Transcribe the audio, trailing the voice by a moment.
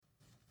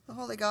The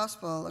Holy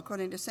Gospel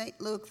according to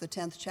St. Luke, the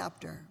 10th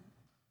chapter.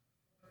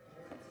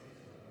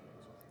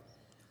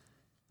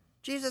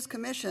 Jesus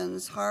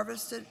commissions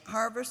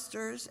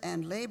harvesters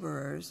and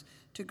laborers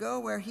to go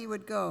where he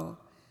would go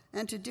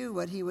and to do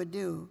what he would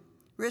do,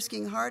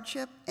 risking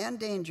hardship and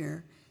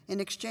danger in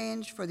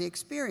exchange for the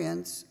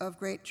experience of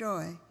great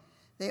joy.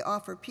 They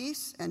offer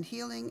peace and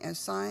healing as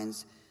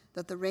signs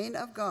that the reign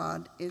of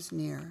God is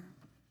near.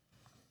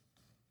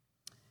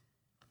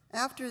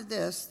 After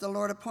this, the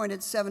Lord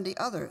appointed 70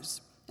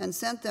 others and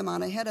sent them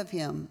on ahead of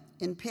him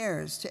in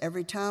pairs to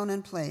every town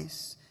and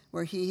place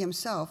where he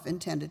himself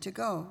intended to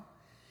go.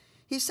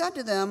 He said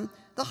to them,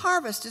 "The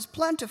harvest is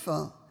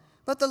plentiful,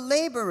 but the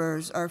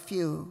laborers are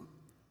few.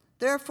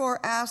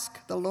 Therefore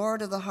ask the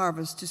Lord of the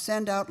harvest to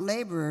send out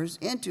laborers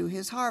into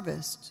his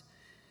harvest.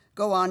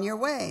 Go on your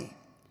way.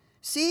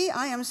 See,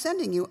 I am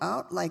sending you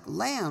out like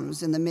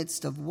lambs in the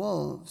midst of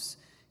wolves.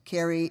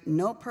 Carry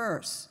no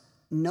purse,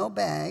 no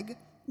bag,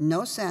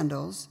 no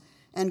sandals,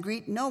 and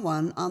greet no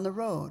one on the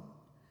road.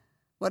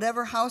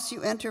 Whatever house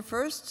you enter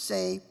first,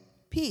 say,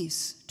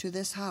 'Peace to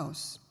this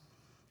house.'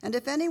 And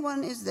if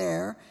anyone is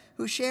there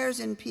who shares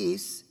in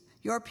peace,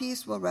 your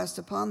peace will rest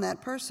upon that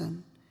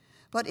person.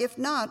 But if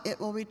not, it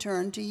will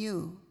return to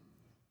you.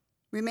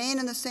 Remain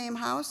in the same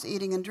house,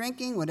 eating and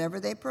drinking whatever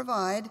they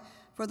provide,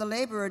 for the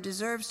laborer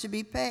deserves to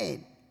be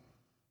paid.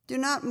 Do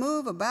not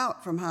move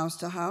about from house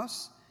to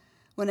house.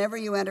 Whenever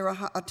you enter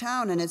a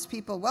town and its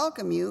people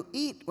welcome you,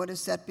 eat what is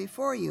set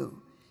before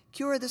you.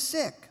 Cure the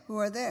sick who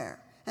are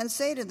there, and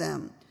say to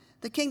them,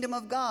 'The kingdom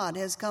of God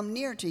has come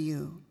near to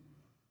you.'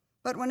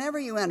 But whenever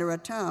you enter a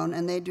town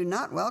and they do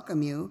not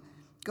welcome you,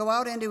 go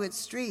out into its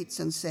streets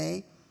and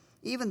say,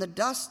 'Even the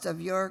dust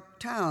of your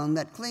town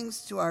that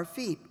clings to our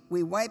feet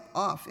we wipe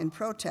off in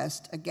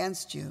protest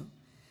against you.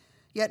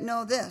 Yet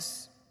know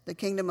this, the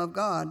kingdom of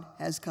God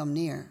has come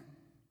near.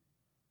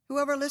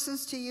 Whoever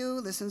listens to you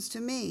listens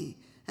to me,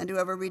 and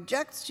whoever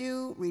rejects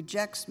you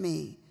rejects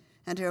me,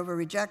 and whoever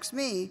rejects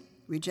me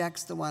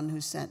rejects the one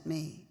who sent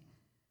me.'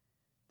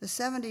 The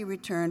 70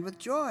 returned with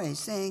joy,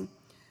 saying,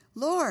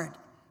 'Lord,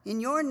 in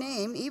your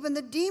name even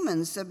the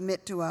demons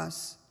submit to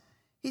us.'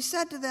 He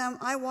said to them,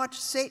 'I watched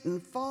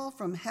Satan fall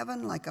from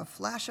heaven like a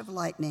flash of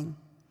lightning.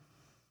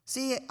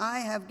 See, I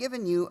have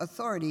given you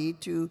authority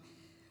to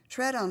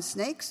tread on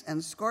snakes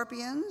and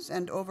scorpions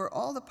and over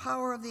all the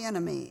power of the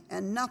enemy,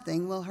 and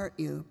nothing will hurt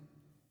you.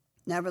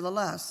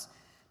 Nevertheless,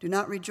 do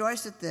not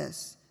rejoice at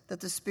this, that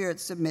the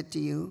spirits submit to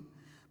you,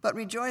 but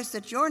rejoice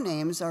that your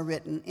names are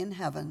written in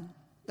heaven.'"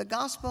 The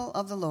Gospel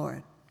of the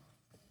Lord.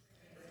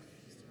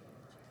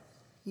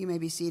 You may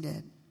be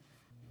seated.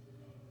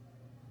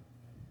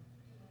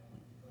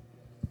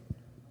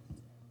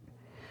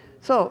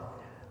 So,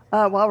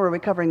 while we're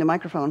recovering the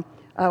microphone,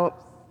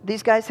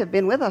 these guys have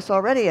been with us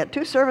already at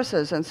 2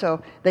 services, and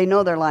so they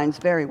know their lines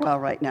very well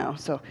right now.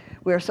 So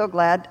we're so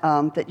glad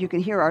that you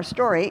can hear our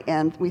story,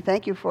 and we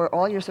thank you for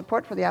all your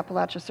support for the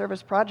Appalachia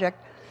Service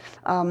Project.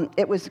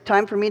 It was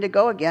time for me to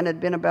go again. It had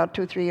been about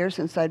 2-3 years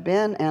since I'd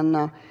been,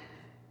 and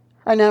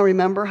I now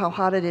remember how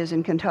hot it is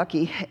in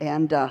Kentucky,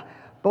 and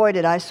boy,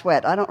 did I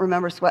sweat. I don't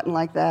remember sweating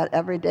like that.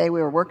 Every day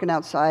we were working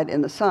outside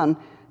in the sun,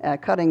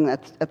 cutting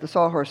at the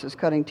sawhorses,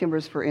 cutting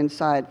timbers for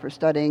inside, for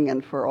studying,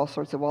 and for all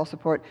sorts of wall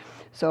support.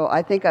 So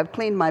I think I've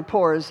cleaned my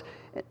pores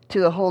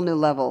to a whole new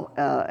level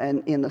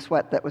and in the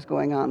sweat that was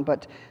going on.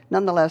 But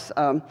nonetheless,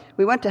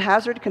 we went to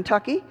Hazard,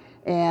 Kentucky,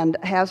 and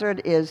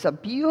Hazard is a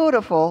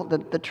beautiful,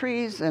 the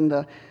trees and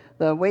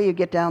the way you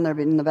get down there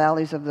in the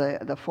valleys of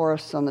the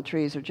forests on the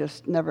trees are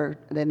just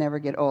they never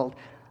get old.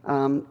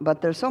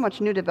 But there's so much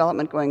new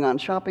development going on,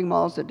 shopping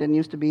malls that didn't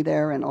used to be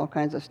there and all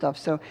kinds of stuff.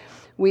 So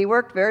we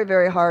worked very,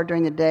 very hard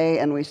during the day,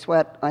 and we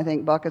sweat, I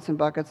think, buckets and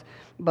buckets.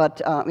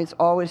 But it's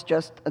always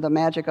just the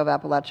magic of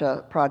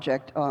Appalachia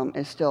Project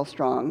is still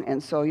strong.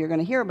 And so you're going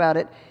to hear about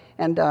it.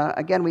 And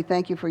again, we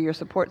thank you for your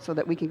support so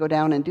that we can go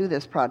down and do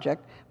this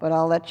project. But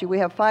I'll let you, we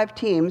have 5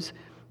 teams,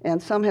 and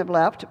some have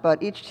left,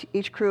 but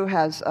each crew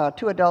has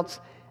 2 adults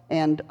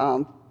and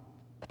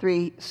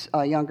 3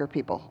 younger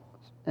people.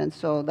 And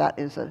so that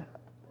is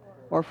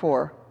or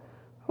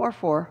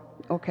 4,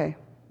 okay,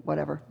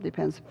 whatever,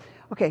 depends.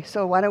 Okay,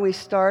 so why don't we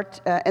start,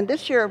 and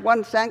this year,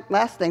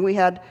 last thing, we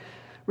had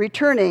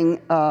returning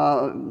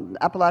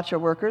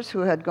Appalachia workers who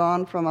had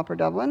gone from Upper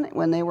Dublin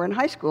when they were in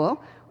high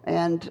school,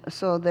 and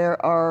so there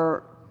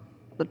are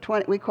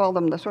we call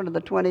them the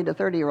 20 to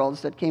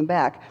 30-year-olds that came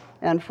back,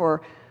 and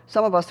for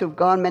some of us who've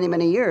gone many,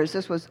 many years,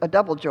 this was a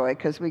double joy,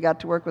 because we got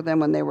to work with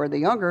them when they were the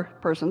younger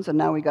persons, and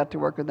now we got to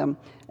work with them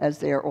as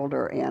they are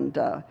older, and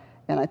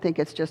I think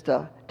it's just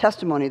a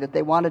testimony that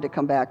they wanted to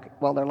come back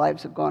while their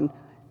lives have gone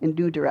in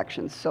new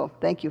directions. So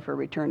thank you for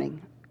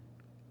returning.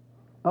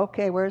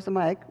 Okay, where's the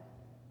mic?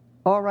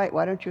 All right,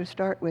 why don't you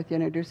start with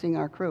introducing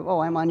our crew? Oh,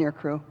 I'm on your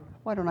crew.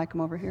 Why don't I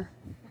come over here?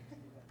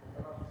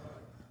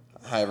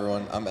 Hi,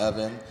 everyone. I'm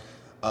Evan.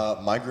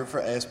 My group for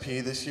ASP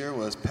this year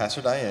was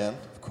Pastor Diane,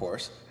 of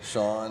course,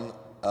 Sean,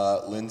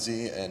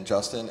 Lindsay, and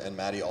Justin, and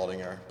Maddie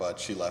Aldinger, but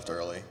she left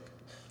early.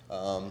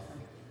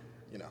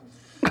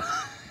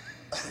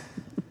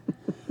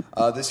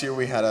 This year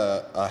we had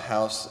a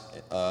house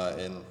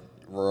in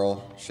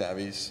rural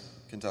Chavies,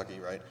 Kentucky,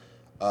 right?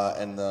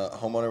 And the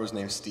homeowner was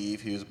named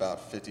Steve. He was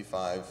about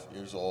 55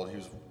 years old. He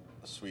was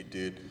a sweet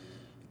dude.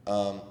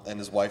 And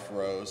his wife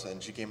Rose,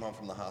 and she came home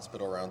from the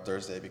hospital around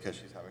Thursday because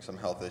she's having some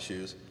health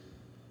issues.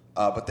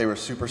 But they were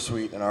super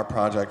sweet, and our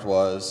project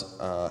was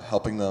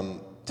helping them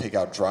take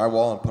out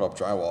drywall and put up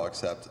drywall,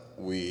 except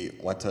we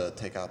went to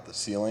take out the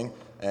ceiling,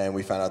 and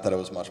we found out that it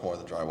was much more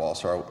than drywall,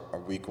 so our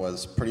week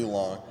was pretty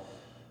long.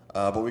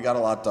 But we got a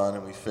lot done,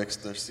 and we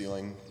fixed their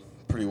ceiling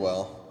pretty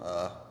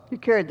well. You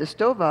carried the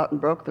stove out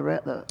and broke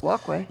the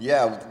walkway.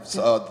 Yeah,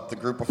 so the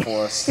group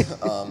before us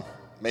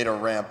made a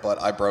ramp,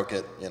 but I broke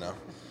it, you know.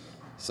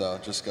 So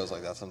it just goes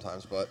like that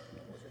sometimes, but...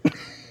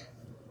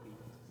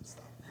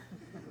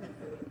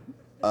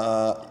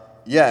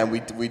 yeah, and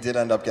we did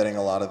end up getting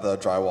a lot of the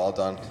drywall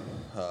done.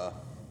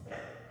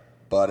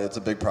 But it's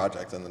a big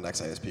project, and the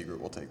next ASP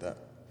group will take that.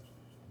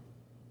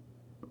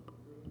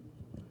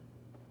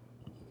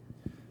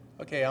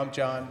 Okay, I'm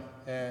John,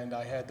 and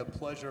I had the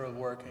pleasure of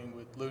working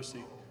with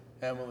Lucy,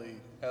 Emily,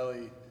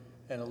 Ellie,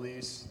 and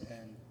Elise,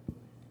 and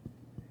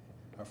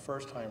our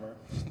first-timer,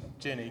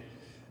 Ginny.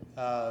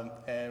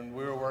 And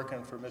we were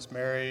working for Miss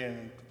Mary,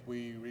 and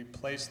we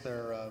replaced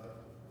their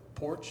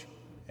porch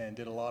and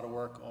did a lot of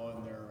work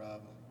on their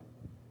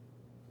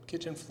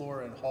kitchen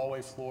floor and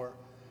hallway floor,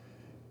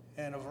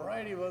 and a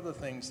variety of other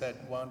things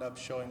that wound up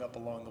showing up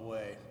along the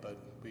way, but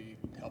we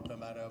helped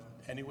them out of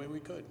any way we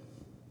could.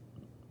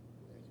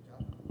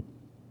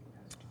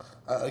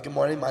 Good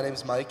morning, my name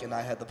is Mike, and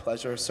I had the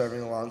pleasure of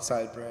serving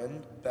alongside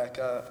Bryn,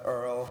 Becca,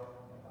 Earl,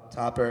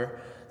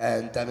 Topper,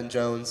 and Devin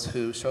Jones,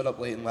 who showed up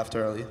late and left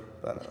early.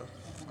 But,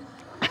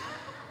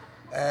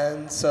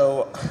 and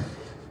so...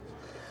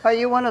 Are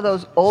you one of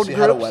those old she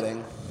groups? Had a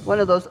wedding. One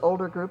of those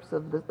older groups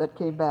that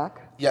came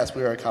back? Yes,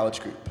 we were a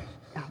college group.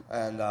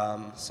 And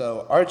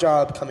so our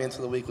job coming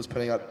into the week was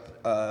putting up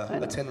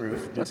a tin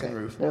roof, tin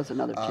roof. There's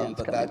another chance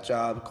But coming. that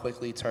job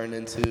quickly turned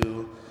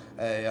into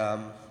a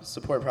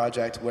support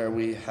project where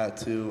we had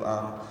to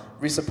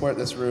resupport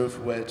this roof,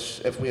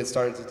 which if we had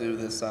started to do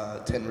this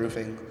tin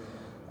roofing,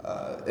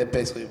 it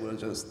basically would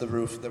just, the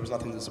roof, there was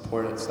nothing to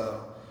support it,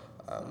 so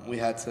we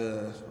had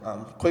to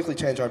quickly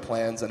change our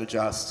plans and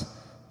adjust.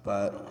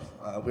 But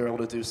we were able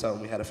to do so,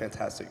 and we had a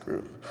fantastic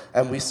group.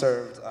 And we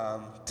served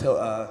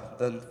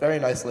the very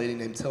nice lady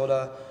named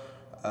Tilda,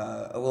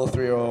 a little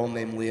 3-year-old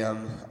named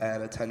Liam,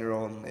 and a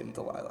 10-year-old named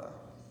Delilah.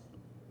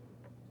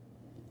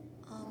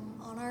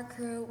 On our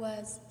crew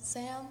was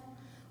Sam,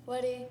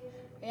 Woody,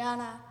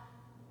 Rihanna,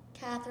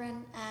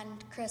 Catherine,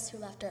 and Chris, who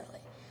left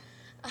early.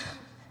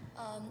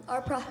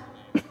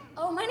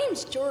 My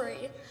name's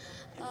Jory.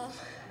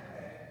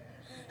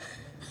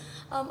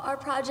 Our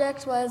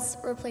project was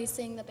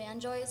replacing the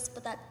band joist,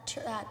 but that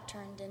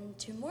turned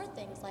into more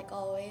things. Like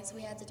always,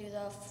 we had to do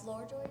the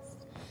floor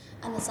joist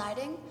and the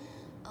siding.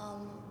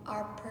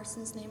 Our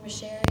person's name was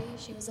Sherry.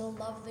 She was a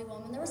lovely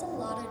woman. There was a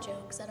lot of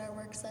jokes at our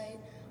work site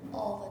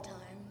all the time.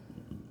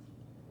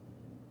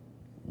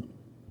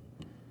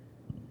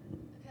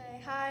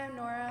 Okay, hi, I'm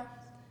Nora.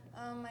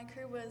 My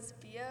crew was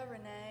Bia,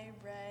 Renee,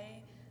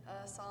 Ray,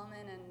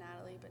 Solomon, and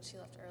Natalie, but she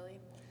left early.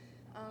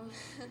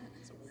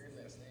 It's a weird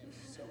last name.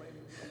 So many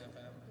people in that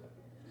family.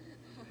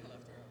 They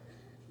left early.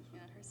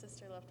 Yeah, her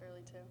sister left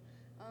early too.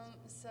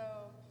 So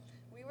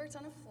we worked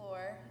on a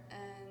floor,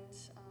 and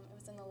it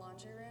was in the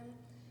laundry room,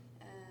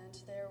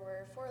 and there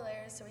were 4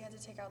 layers, so we had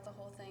to take out the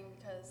whole thing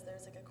because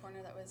there's like a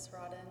corner that was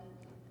rotten,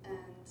 and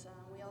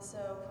we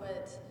also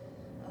put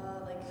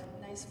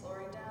nice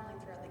flooring down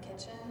like throughout the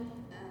kitchen,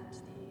 and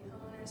the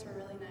homeowners were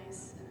really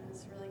nice, and it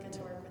was really good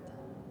to work with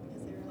them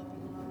because they were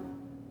helping a lot.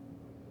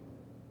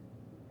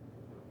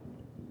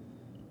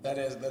 That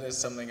is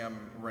something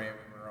I'm right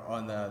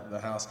on the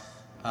house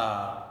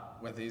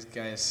with these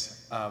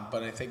guys.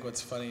 But I think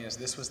what's funny is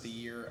this was the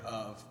year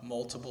of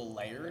multiple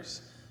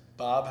layers.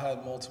 Bob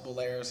had multiple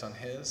layers on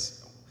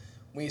his.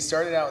 We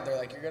started out, they're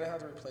like, you're going to have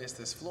to replace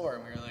this floor.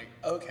 And we were like,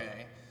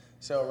 okay.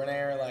 So Renee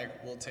are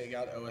like, we'll take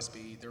out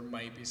OSB. There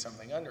might be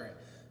something under it.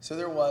 So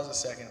there was a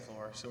second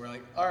floor. So we're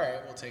like, all right,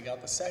 we'll take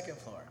out the second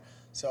floor.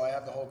 So I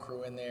have the whole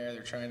crew in there.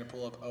 They're trying to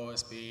pull up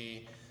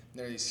OSB.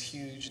 There are these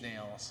huge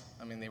nails.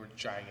 I mean, they were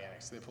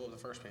gigantic. So they pull up the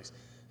first piece,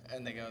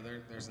 and they go,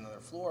 there's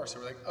another floor. So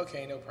we're like,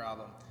 okay, no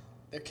problem.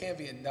 There can't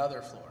be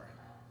another floor.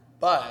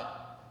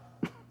 But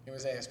it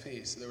was ASP,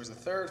 so there was a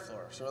third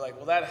floor. So we're like,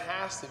 well, that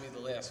has to be the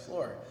last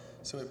floor.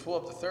 So we pull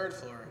up the third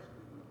floor.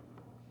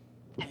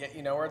 Yet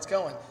you know where it's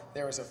going.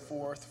 There was a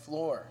 4th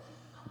floor.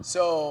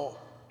 So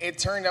it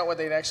turned out what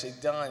they'd actually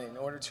done in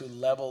order to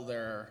level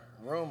their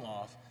room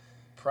off,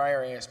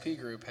 prior ASP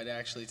group had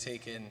actually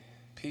taken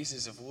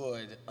pieces of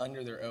wood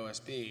under their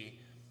OSB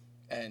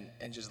and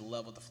just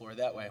leveled the floor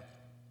that way.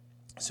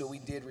 So we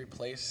did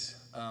replace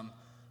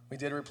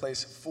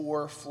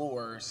 4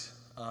 floors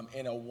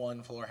in a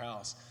 1-floor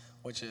house,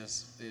 which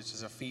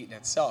is a feat in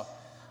itself.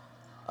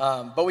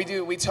 But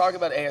we talk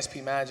about ASP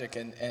magic,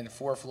 and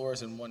 4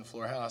 floors in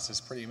 1-floor house is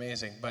pretty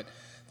amazing. But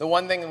the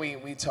one thing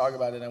we talk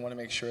about, and I want to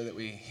make sure that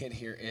we hit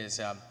here, is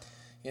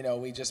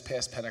we just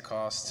passed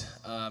Pentecost,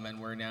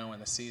 and we're now in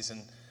the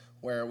season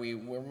where we're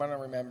going to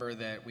remember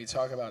that we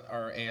talk about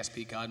our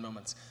ASP God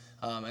moments,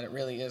 and it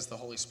really is the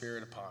Holy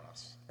Spirit upon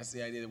us. It's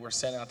the idea that we're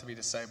sent out to be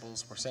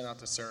disciples, we're sent out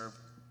to serve,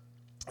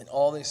 and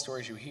all these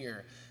stories you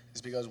hear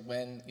is because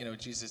when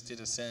Jesus did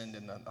ascend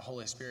and the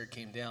Holy Spirit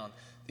came down,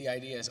 the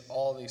idea is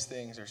all these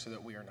things are so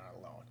that we are not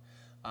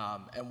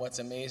alone. And what's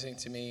amazing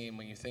to me, and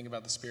when you think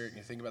about the Spirit and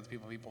you think about the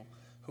people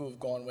who have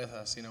gone with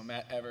us,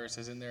 Matt Evers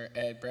is in there,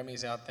 Ed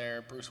Bremmy's out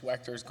there, Bruce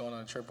Wechter's going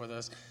on a trip with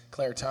us,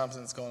 Claire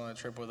Thompson's going on a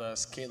trip with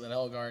us, Caitlin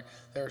Elgard.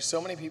 There are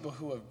so many people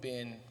who have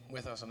been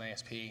with us on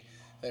ASP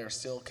that are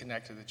still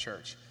connected to the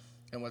church.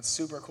 And what's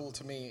super cool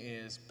to me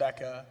is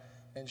Becca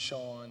and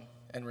Sean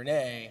and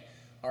Renee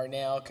are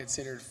now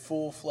considered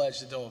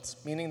full-fledged adults,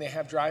 meaning they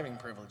have driving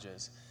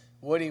privileges.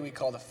 Woody we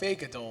called a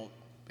fake adult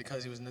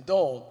because he was an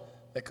adult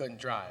that couldn't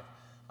drive.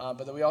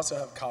 But then we also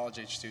have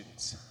college-age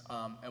students.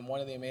 And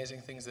one of the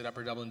amazing things that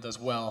Upper Dublin does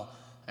well,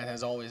 and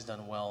has always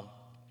done well,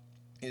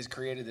 is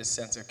created this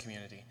sense of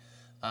community.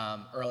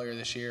 Earlier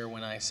this year,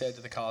 when I said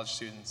to the college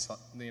students,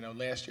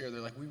 last year,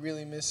 they're like, we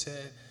really miss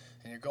it,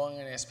 and you're going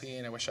on ASP,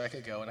 and I wish I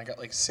could go. And I got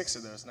like 6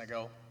 of those, and I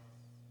go,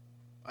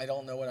 I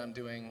don't know what I'm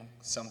doing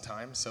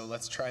sometimes, so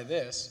let's try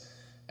this.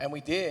 And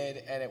we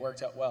did, and it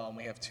worked out well. And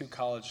we have 2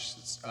 college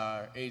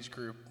age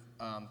group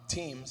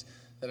teams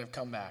that have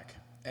come back.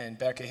 And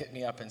Becca hit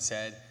me up and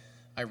said,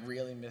 I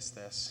really miss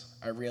this.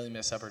 I really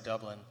miss Upper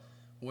Dublin.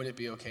 Would it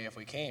be okay if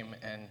we came?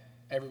 And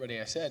everybody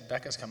I said,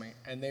 Becca's coming.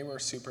 And they were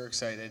super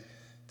excited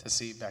to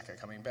see Becca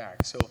coming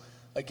back. So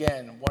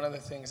again, one of the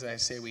things that I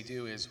say we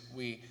do is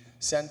we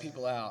send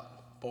people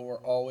out, but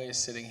we're always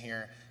sitting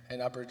here, and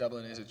Upper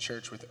Dublin is a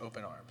church with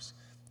open arms.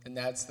 And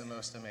that's the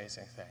most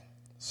amazing thing.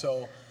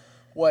 So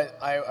what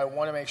I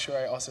want to make sure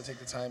I also take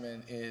the time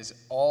in is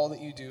all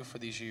that you do for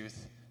these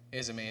youth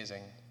is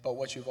amazing. But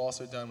what you've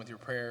also done with your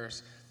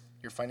prayers,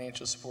 your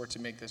financial support to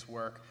make this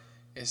work,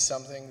 is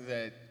something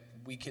that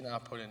we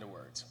cannot put into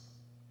words.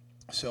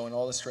 So in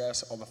all the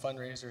stress, all the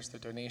fundraisers, the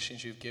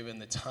donations you've given,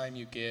 the time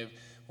you give,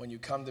 when you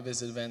come to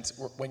visit events,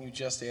 or when you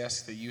just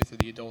ask the youth or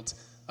the adults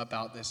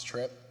about this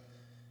trip,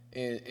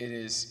 it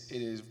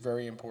is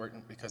very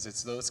important, because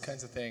it's those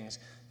kinds of things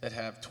that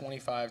have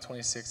 25,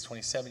 26,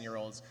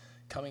 27-year-olds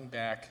coming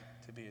back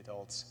to be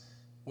adults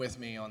with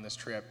me on this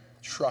trip,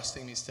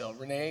 trusting me still.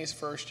 Renee's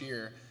first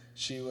year,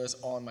 she was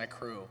on my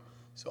crew.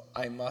 So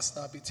I must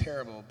not be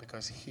terrible,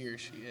 because here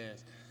she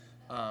is.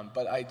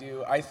 But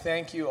I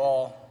thank you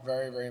all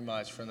very, very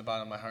much from the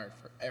bottom of my heart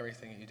for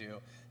everything that you do,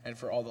 and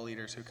for all the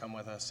leaders who come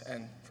with us,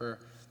 and for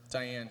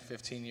Diane,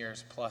 15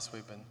 years plus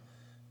we've been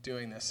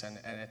doing this, and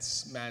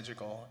it's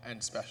magical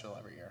and special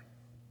every year.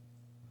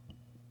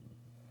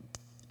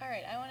 All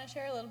right, I want to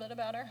share a little bit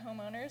about our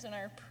homeowners and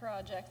our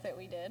project that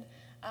we did.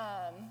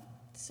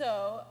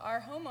 So our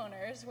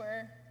homeowners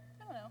were,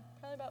 I don't know,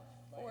 probably about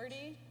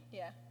 40.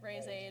 Yeah,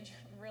 Ray's age,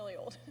 really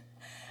old.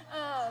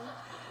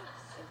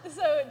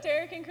 So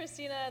Derek and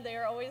Christina, they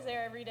were always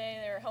there every day.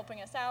 They were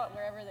helping us out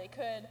wherever they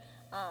could,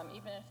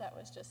 even if that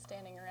was just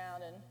standing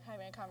around and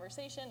having a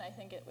conversation. I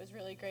think it was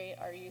really great.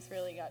 Our youth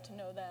really got to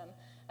know them,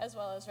 as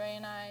well as Ray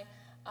and I.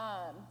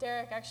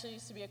 Derek actually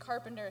used to be a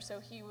carpenter, so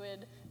he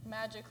would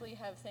magically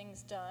have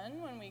things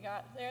done when we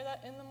got there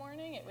in the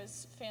morning. It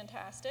was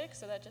fantastic,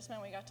 so that just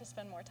meant we got to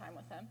spend more time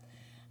with him.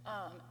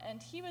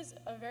 And he was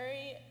a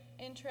very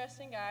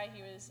interesting guy.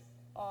 He was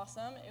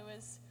awesome. It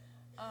was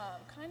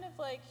kind of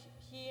like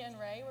he and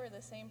Ray were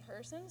the same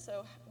person,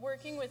 so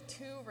working with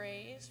 2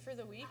 Rays for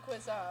the week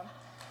was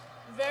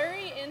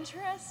very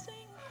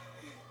interesting.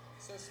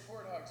 So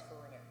support hugs for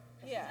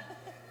Renee. Yeah,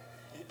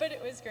 but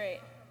it was great.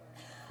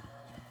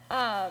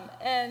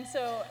 And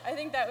so I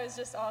think that was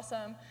just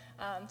awesome.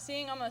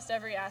 Seeing almost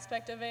every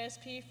aspect of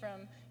ASP,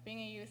 from being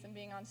a youth and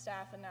being on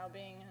staff and now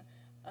being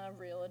a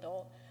real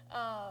adult.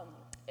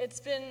 It's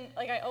been,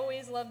 like, I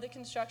always love the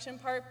construction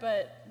part,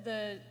 but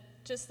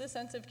just the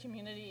sense of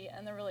community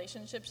and the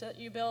relationships that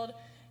you build,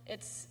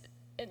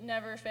 it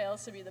never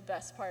fails to be the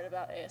best part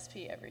about ASP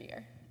every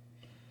year.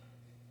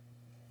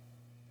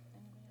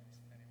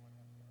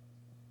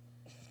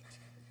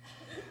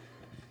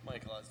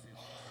 Michael,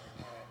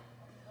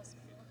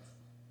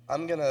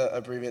 I'm going to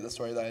abbreviate the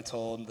story that I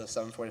told, the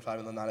 7:45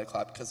 and the 9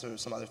 o'clock, because there are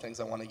some other things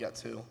I want to get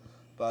to.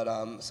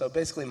 But so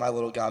basically my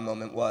little God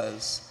moment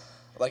was,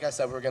 like I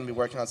said, we're going to be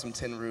working on some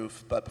tin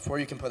roof, but before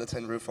you can put a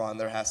tin roof on,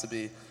 there has to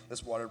be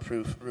this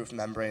waterproof roof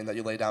membrane that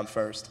you lay down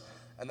first.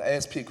 And the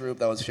ASP group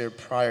that was here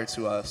prior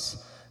to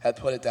us had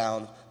put it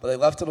down, but they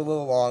left it a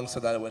little long so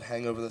that it would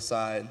hang over the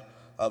side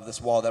of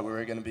this wall that we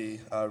were going to be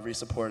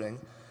re-supporting.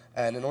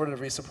 And in order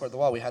to re-support the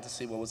wall, we had to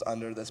see what was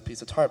under this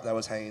piece of tarp that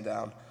was hanging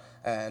down.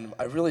 And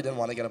I really didn't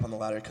want to get up on the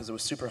ladder because it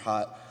was super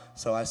hot.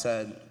 So I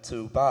said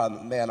to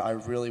Bob, man, I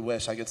really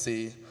wish I could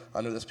see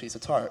under this piece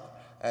of tarp.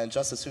 And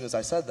just as soon as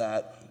I said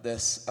that,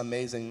 this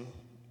amazing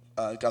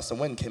gust of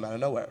wind came out of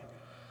nowhere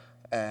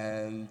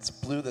and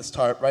blew this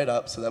tarp right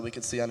up so that we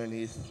could see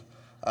underneath,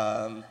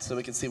 so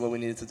we could see what we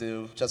needed to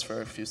do just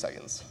for a few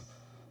seconds.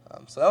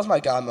 So that was my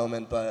God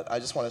moment, but I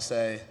just want to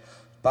say,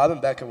 Bob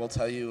and Becca will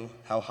tell you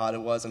how hot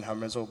it was and how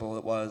miserable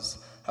it was,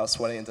 how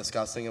sweaty and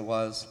disgusting it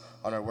was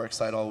on our work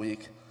site all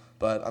week.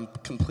 But I'm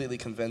completely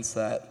convinced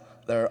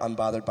that they're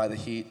unbothered by the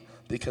heat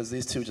because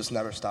these two just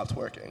never stopped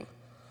working.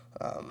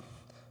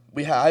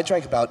 I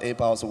drank about 8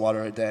 bottles of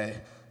water a day,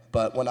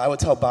 but when I would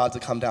tell Bob to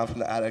come down from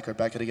the attic or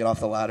Becca to get off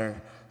the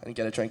ladder and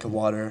get a drink of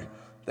water,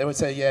 they would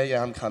say,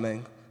 yeah, I'm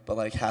coming. But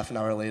like half an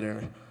hour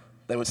later,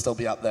 they would still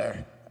be up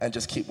there and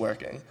just keep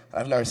working.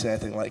 I've never seen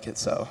anything like it,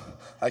 so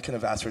I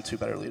couldn't have asked for 2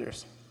 better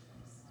leaders.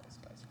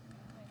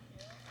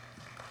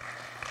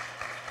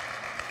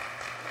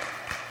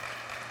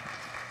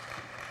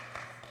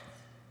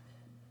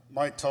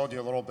 Mike told you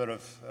a little bit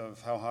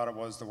of how hot it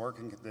was, the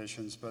working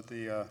conditions, but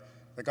the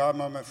God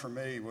moment for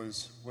me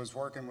was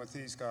working with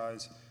these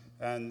guys.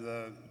 And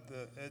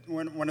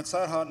when it's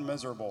that hot and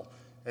miserable,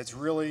 it's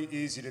really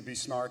easy to be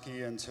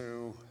snarky and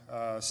to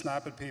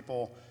snap at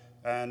people.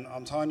 And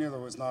I'm telling you, there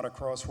was not a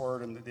cross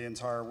word in the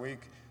entire week.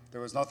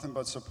 There was nothing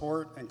but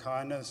support and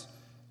kindness.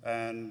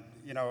 And,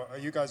 are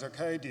you guys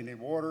okay? Do you need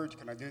water?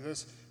 Can I do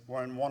this?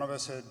 When one of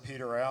us had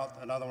peter out,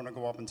 another one would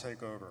go up and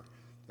take over.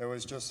 It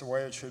was just the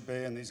way it should be,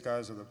 and these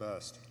guys are the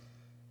best.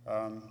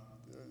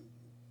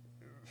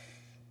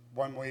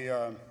 When we,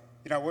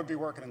 we'd be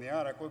working in the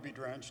attic, we'd be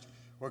drenched.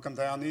 We'd come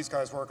down, these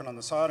guys working on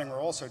the siding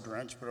were also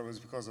drenched, but it was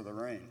because of the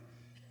rain.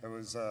 It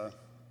was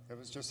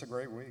just a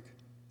great week.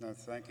 No,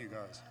 thank you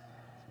guys.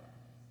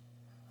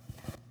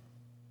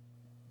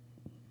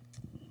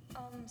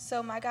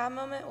 So my God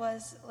moment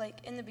was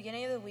like in the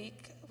beginning of the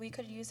week, we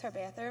could use her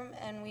bathroom,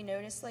 and we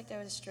noticed like there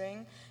was a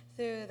string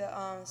through the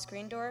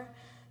screen door.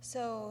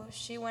 So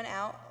she went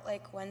out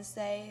like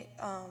Wednesday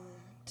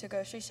to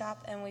grocery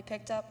shop, and we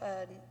picked up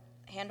a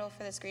handle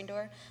for the screen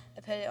door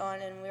and put it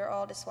on, and we were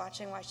all just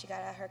watching while she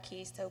got out her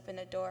keys to open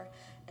the door.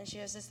 And she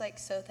was just like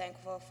so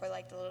thankful for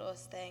like the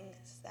littlest things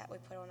that we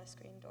put on a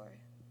screen door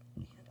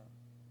handle.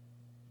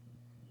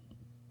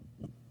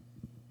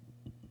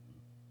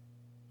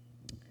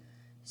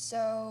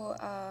 So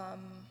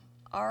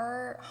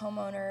our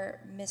homeowner,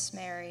 Miss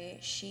Mary,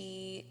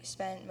 she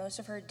spent most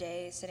of her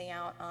day sitting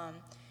out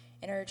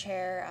in her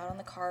chair out on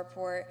the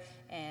carport,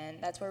 and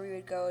that's where we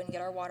would go and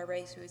get our water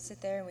breaks. We would sit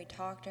there and we'd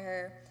talk to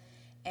her,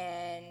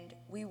 and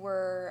we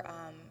were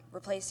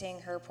replacing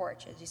her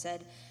porch, as you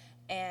said,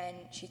 and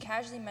she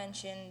casually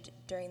mentioned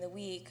during the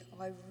week,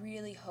 I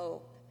really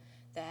hope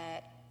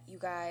that you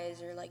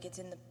guys are like,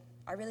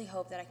 I really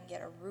hope that I can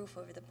get a roof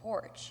over the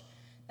porch.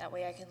 That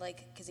way I can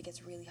because it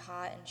gets really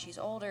hot and she's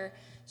older,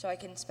 so I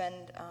can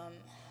spend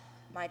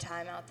my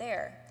time out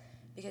there,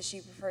 because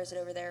she prefers it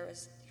over there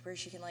where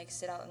she can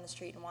sit out in the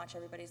street and watch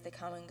everybody as they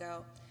come and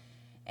go.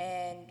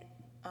 And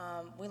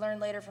we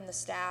learned later from the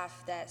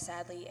staff that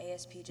sadly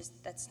ASP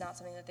that's not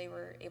something that they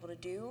were able to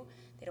do.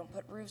 They don't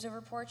put roofs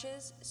over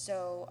porches.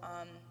 So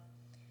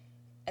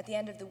at the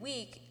end of the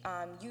week,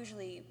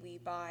 usually we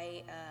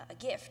buy a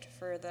gift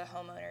for the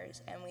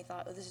homeowners, and we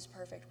thought, this is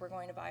perfect. We're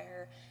going to buy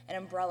her an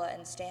umbrella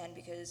and stand,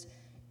 because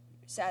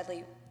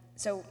sadly,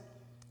 so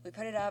we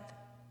put it up,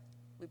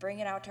 we bring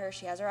it out to her,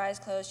 she has her eyes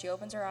closed, she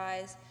opens her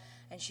eyes,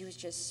 and she was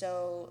just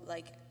so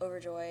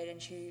overjoyed,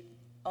 and she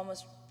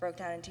almost broke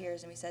down in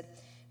tears, and we said,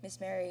 Miss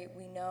Mary,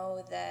 we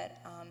know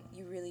that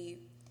you really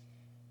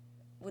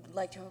would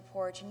like to have a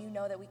porch, and you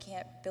know that we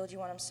can't build you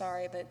one, I'm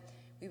sorry, but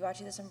we bought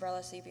you this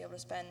umbrella so you'd be able to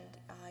spend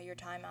your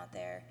time out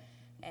there.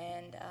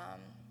 And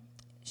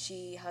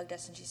she hugged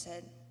us and she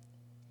said,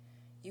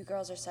 you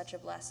girls are such a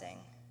blessing.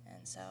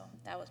 And so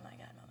that was my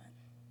God moment.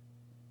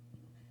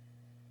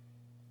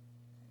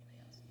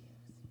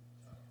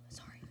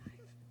 Sorry.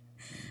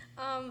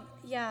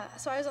 Yeah,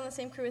 so I was on the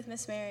same crew with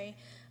Miss Mary,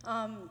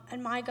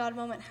 and my God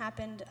moment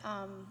happened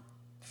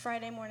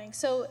Friday morning.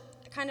 So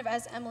kind of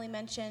as Emily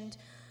mentioned,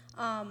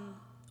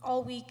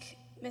 all week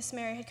Miss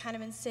Mary had kind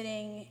of been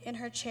sitting in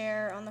her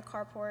chair on the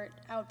carport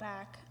out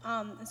back,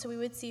 and so we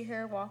would see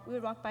her walk. We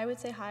would walk by, we'd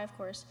say hi, of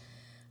course,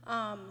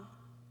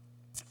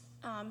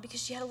 because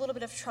she had a little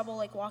bit of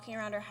trouble walking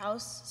around her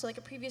house. So a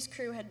previous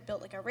crew had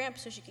built a ramp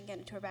so she could get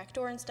into her back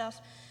door and stuff,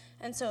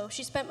 and so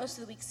she spent most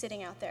of the week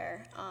sitting out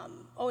there,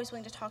 always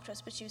willing to talk to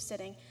us, but she was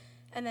sitting.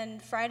 And then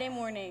Friday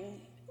morning,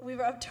 we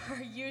were up to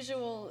our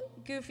usual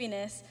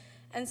goofiness,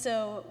 and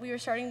so we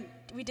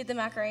did the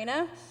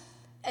Macarena.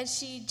 And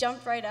she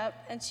jumped right up,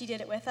 and she did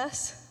it with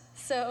us.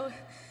 So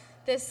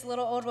this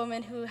little old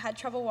woman who had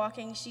trouble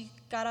walking, she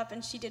got up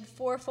and she did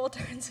 4 full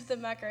turns of the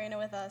Macarena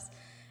with us.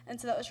 And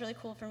so that was really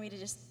cool for me to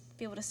just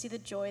be able to see the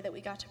joy that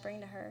we got to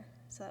bring to her.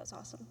 So that was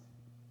awesome.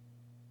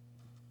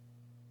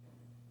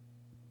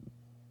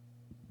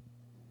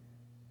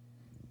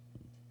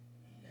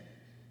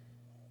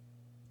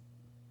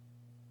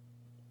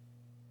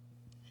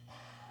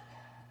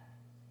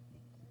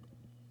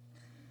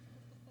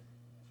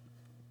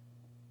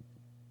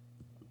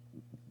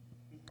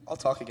 I'll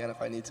talk again if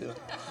I need to.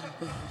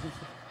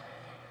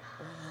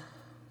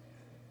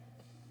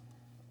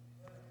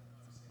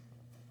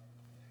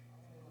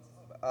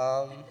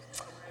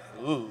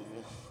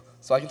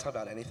 So I can talk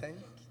about anything?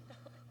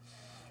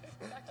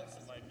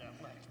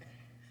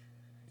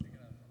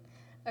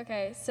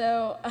 Okay,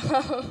 so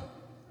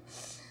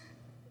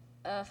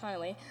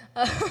Finally.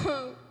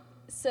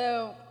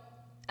 So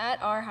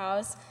at our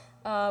house,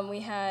 we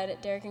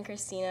had Derek and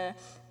Christina,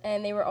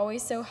 and they were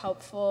always so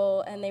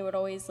helpful, and they would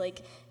always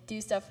like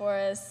do stuff for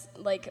us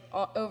like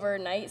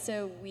overnight,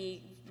 so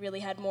we really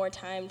had more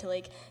time to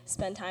like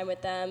spend time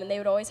with them, and they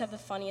would always have the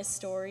funniest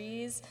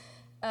stories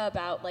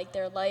about like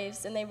their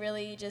lives, and they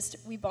really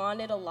we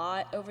bonded a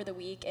lot over the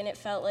week, and it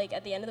felt like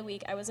at the end of the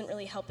week I wasn't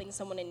really helping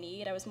someone in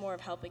need, I was more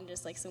of helping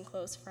just like some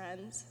close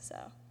friends. So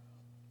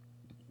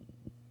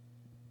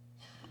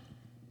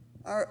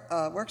our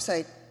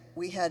worksite,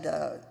 we had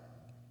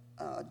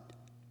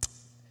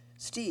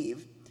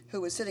Steve,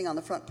 who was sitting on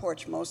the front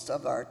porch most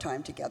of our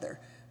time together,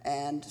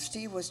 and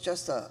Steve was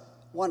just a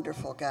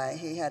wonderful guy.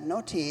 He had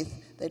no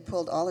teeth. They'd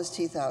pulled all his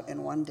teeth out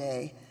in one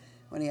day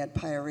when he had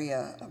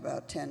pyorrhea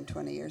about 10,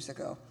 20 years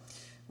ago,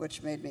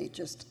 which made me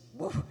just,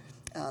 whoa,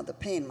 the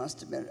pain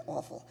must have been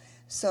awful.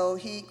 So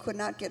he could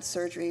not get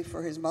surgery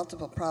for his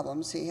multiple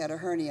problems. He had a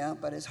hernia,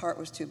 but his heart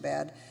was too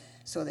bad,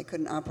 so they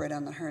couldn't operate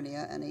on the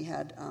hernia, and he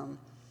had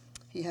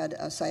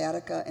a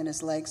sciatica in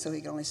his leg, so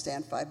he could only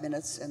stand 5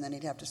 minutes, and then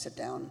he'd have to sit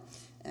down.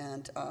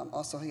 And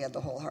also he had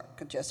the whole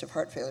congestive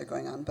heart failure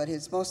going on, but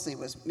his mostly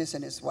was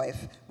missing his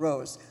wife,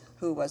 Rose,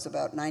 who was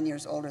about 9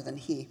 years older than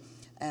he.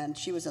 And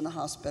she was in the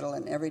hospital,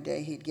 and every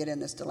day he'd get in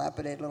this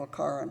dilapidated little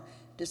car and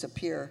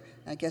disappear.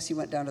 I guess he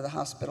went down to the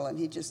hospital, and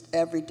he just,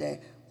 every day,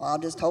 well, I'll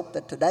just hope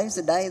that today's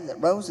the day that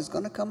Rose is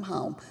going to come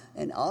home.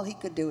 And all he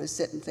could do is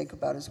sit and think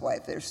about his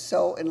wife. They're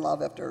so in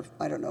love after,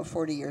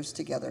 40 years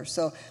together.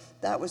 So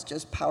that was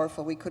just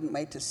powerful. We couldn't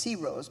wait to see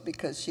Rose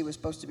because she was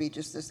supposed to be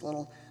just this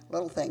little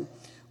thing.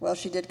 Well,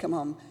 she did come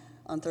home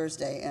on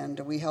Thursday, and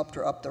we helped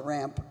her up the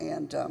ramp.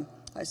 And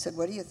I said,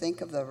 what do you think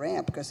of the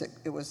ramp? Because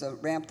it was a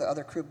ramp the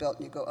other crew built,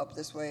 and you go up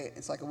this way.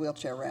 It's like a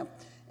wheelchair ramp.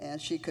 And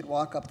she could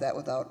walk up that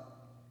without,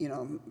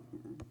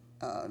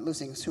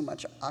 losing too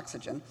much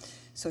oxygen.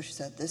 So she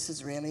said, this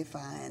is really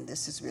fine.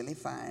 This is really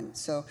fine.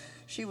 So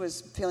she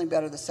was feeling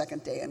better the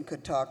second day and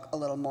could talk a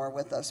little more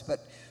with us.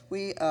 But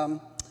we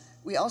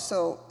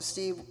also,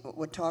 Steve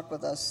would talk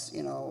with us,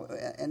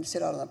 and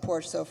sit out on the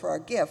porch. So for our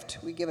gift,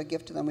 we give a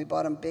gift to them. We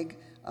bought them big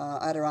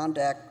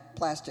Adirondack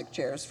plastic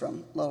chairs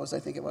from Lowe's, I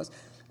think it was.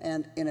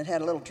 And it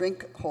had a little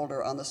drink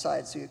holder on the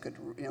side, so you could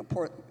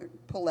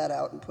pull that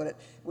out and put it.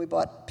 We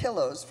bought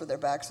pillows for their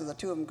backs so the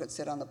two of them could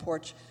sit on the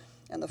porch.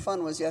 And the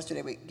fun was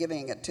yesterday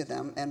giving it to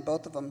them, and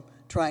both of them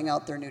trying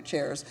out their new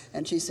chairs.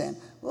 And she's saying,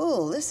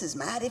 oh, this is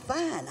mighty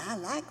fine. I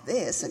like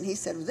this. And he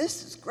said, well,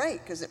 this is great,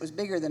 because it was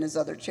bigger than his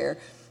other chair.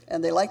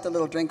 And they liked the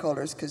little drink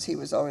holders because it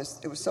was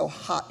so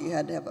hot you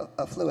had to have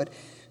a fluid.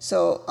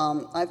 So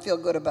I feel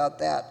good about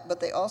that. But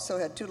they also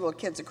had two little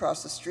kids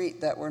across the street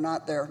that were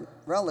not their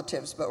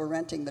relatives, but were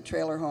renting the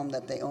trailer home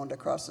that they owned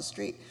across the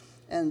street.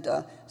 And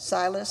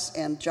Silas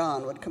and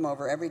John would come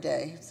over every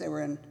day. They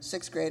were in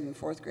 6th grade and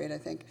 4th grade, I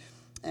think.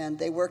 And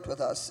they worked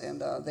with us,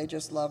 and they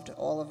just loved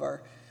all of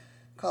our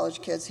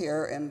college kids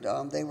here, and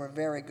they were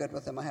very good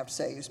with them, I have to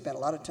say. You spent a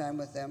lot of time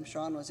with them.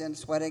 Sean was in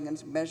sweating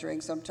and measuring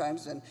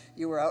sometimes, and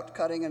you were out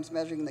cutting and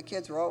measuring. The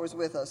kids were always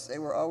with us. They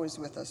were always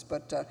with us.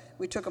 But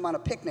we took them on a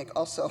picnic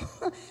also.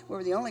 We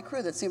were the only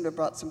crew that seemed to have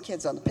brought some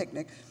kids on the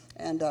picnic.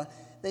 And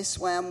they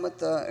swam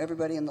with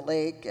everybody in the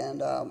lake,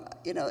 and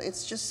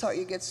it's just how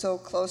you get so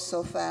close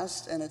so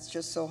fast, and it's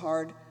just so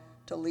hard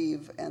to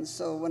leave. And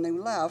so when they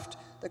left,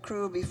 the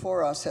crew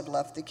before us had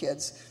left the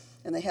kids,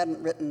 and they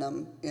hadn't written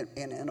them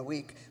in a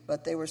week,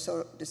 but they were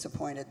so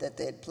disappointed that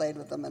they had played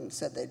with them and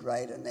said they'd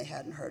write, and they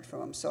hadn't heard from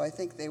them. So I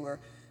think they were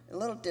a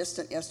little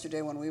distant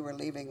yesterday when we were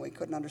leaving. We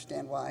couldn't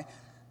understand why.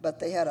 But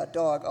they had a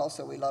dog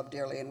also we loved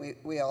dearly, and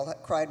we all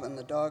cried when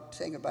the dog,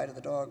 saying goodbye to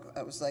the dog.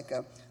 It was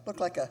looked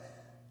like a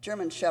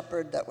German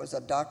Shepherd that was a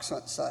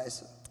dachshund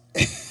size.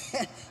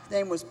 His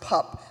name was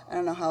Pup. I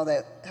don't know how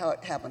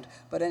it happened,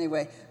 but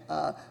anyway,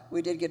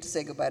 we did get to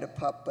say goodbye to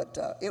Pup. But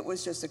it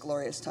was just a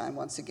glorious time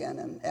once again.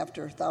 And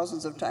after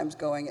thousands of times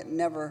going, it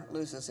never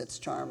loses its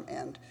charm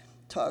and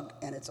tug,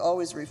 and it's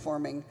always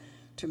reforming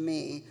to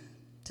me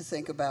to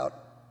think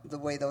about the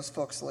way those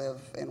folks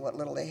live and what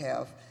little they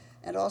have.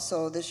 And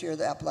also this year,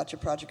 the Appalachia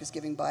Project is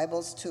giving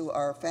Bibles to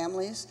our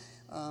families.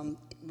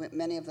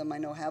 Many of them I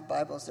know have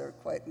Bibles.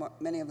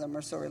 Many of them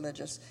are so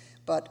religious.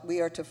 But we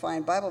are to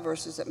find Bible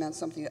verses that meant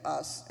something to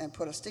us and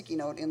put a sticky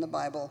note in the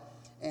Bible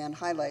and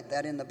highlight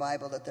that in the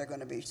Bible that they're going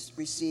to be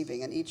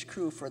receiving. And each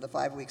crew for the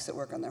 5 weeks that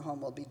work on their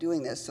home will be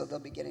doing this, so they'll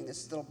be getting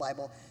this little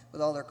Bible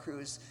with all their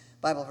crews'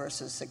 Bible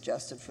verses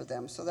suggested for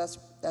them. So that's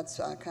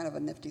kind of a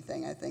nifty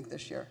thing, I think,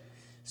 this year.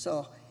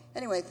 So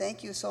anyway,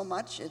 thank you so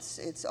much.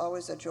 It's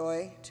always a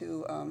joy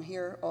to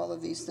hear all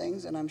of these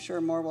things, and I'm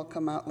sure more will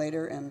come out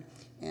later, and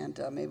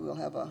maybe we'll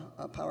have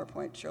a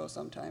PowerPoint show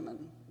sometime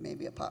and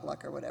maybe a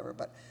potluck or whatever.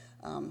 But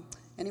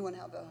anyone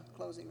have a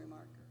closing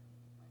remark?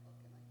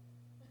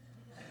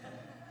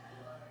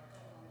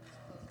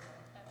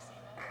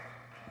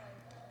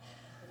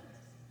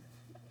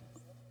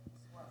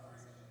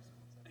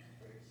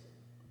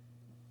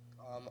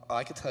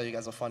 I could tell you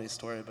guys a funny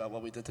story about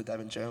what we did to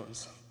Devin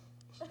Jones.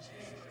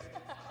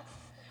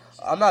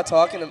 I'm not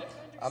talking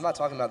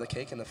about the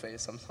cake in the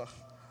face.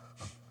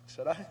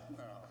 Should I?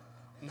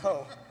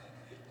 No.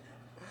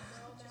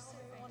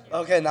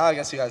 Okay, now I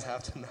guess you guys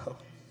have to know.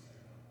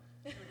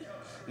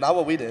 Not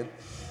what we did.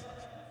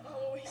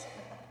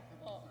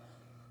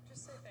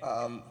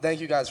 Thank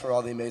you guys for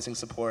all the amazing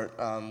support.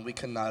 We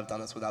could not have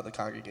done this without the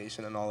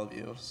congregation and all of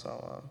you,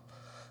 so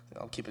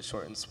I'll keep it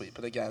short and sweet.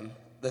 But again,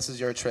 this is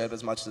your trip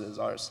as much as it is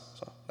ours,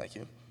 so thank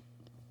you.